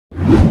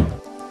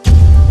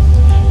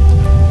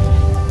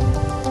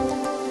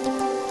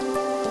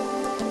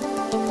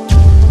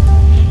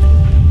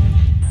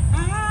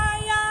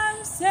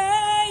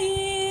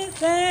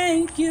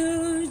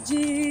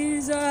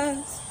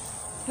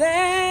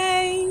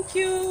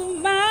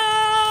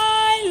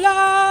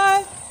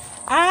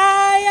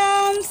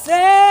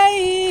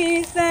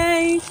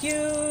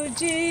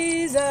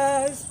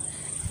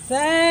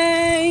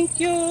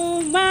Thank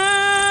you,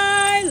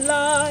 my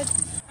Lord.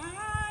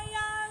 I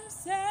am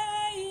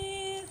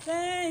saying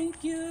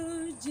thank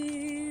you,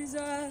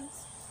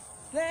 Jesus.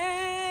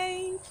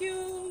 Thank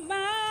you,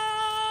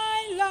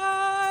 my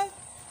Lord.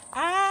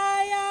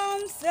 I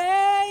am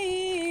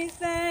saying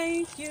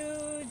thank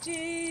you,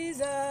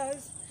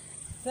 Jesus.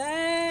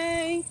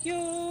 Thank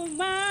you,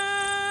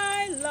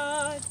 my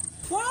Lord.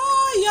 For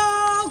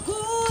your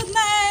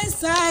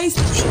goodness, I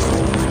sorry,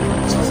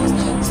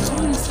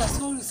 sir.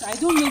 I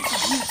don't mean to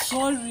do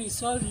it.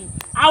 Sorry.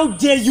 How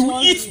dare you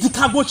eat the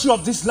kagochi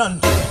of this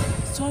land?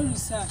 Sorry,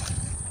 sir.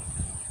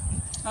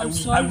 I will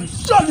surely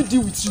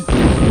deal with you.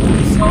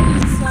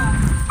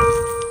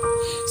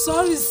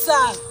 Sorry,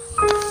 sir.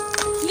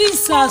 Please,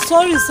 sir.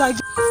 Sorry, sir.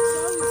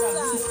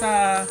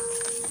 Sister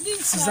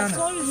Please, Susanna. sir.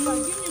 Sorry, sir.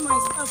 Give me my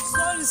stuff.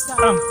 Sorry, sir.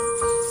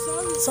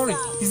 Sorry. Sir.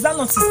 Is that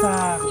not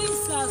Sister Please,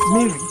 sir.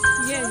 Mary?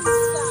 Yes.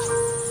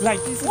 Like,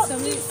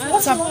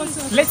 what's happening?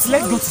 Let's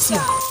go to see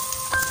her.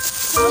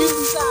 Sorry,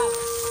 sir.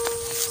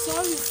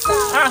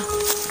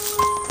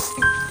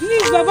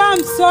 Please, Baba,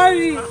 I'm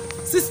sorry.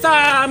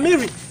 Sister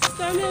Mary.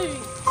 Sister Mary.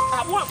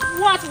 What?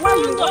 Why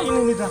are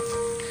you with her?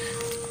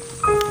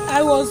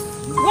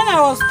 When I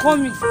was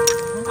coming,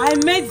 I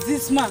met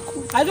this man.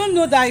 I don't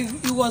know that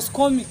he was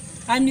coming.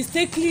 I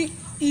mistakenly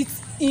hit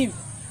him.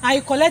 I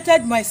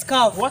collected my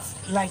scarf. What?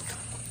 Like,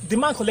 the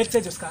man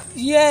collected your scarf?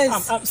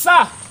 Yes.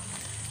 Sir,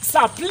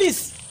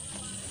 please.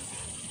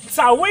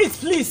 Sir, wait,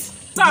 please.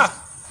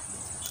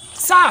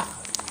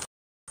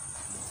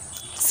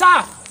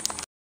 Sir,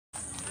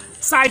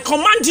 I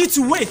command you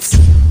to wait.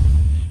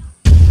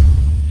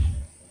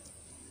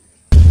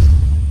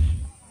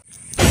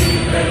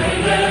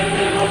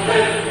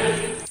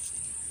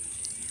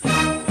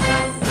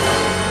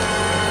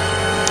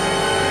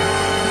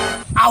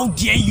 How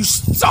dare you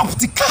stop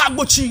the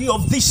kagochi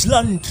of this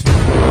land?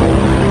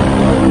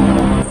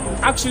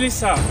 Actually,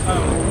 sir,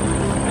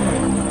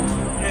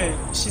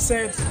 she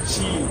said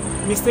she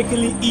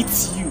mistakenly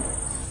hit you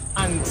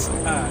and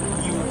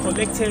you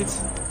collected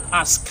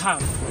her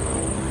scarf.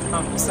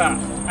 Sir,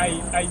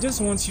 I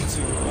just want you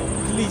to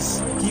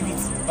please give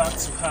it back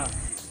to her.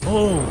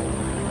 Oh,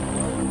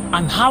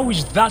 and how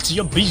is that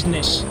your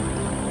business?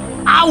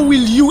 How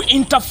will you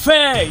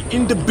interfere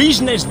in the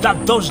business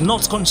that does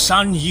not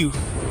concern you?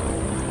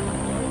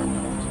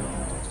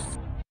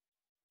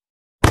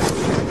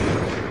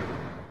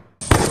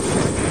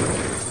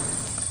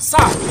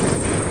 Sir,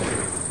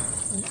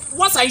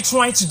 what are you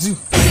trying to do?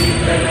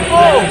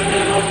 Oh,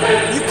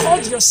 you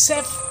called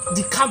yourself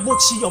the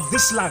Kagbochi of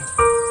this land.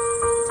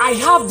 I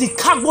have the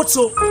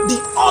Kagboto, the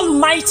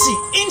Almighty,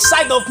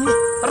 inside of me.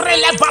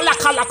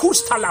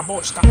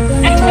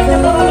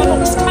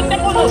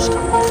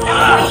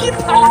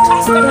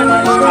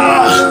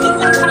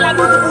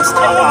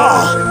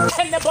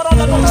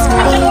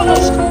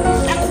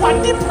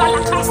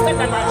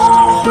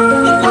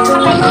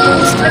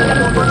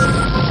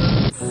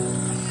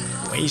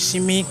 When you see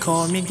me,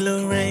 call me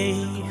glory,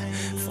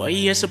 for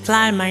you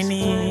supply my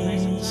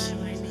needs.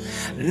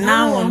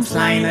 Now I'm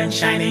flying and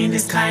shining in the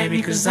sky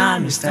because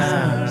I'm a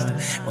star.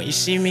 When you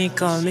see me,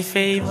 call me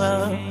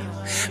favor,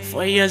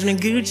 for you has been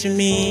good to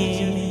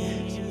me.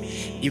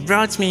 You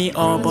brought me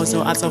up,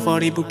 also out of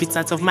horrible pits,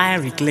 out of my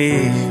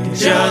reclaim.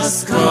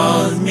 Just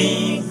call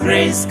me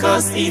grace,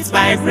 cause it's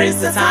by grace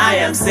that I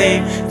am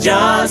saved.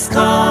 Just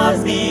call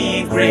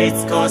me great,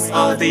 cause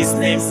all these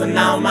names are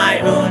now my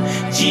own.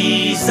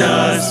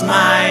 Jesus,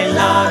 my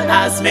Lord,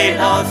 has made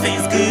all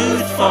things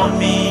good for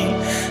me.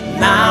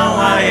 Now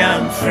I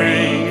am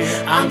free,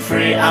 I'm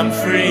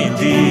free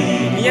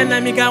indeed. Yana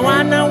miga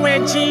wana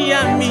weji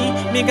yami,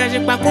 miga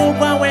jekpa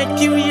kubwa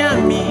wekiu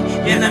yami.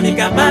 Yana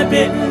miga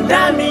babe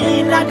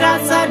ndami,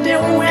 nagasa de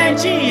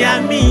weji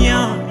yami.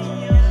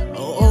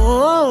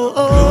 Oh,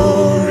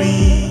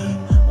 glory,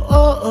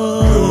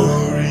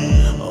 glory,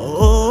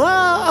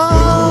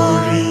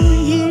 glory.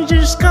 You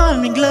just call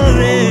me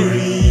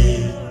glory.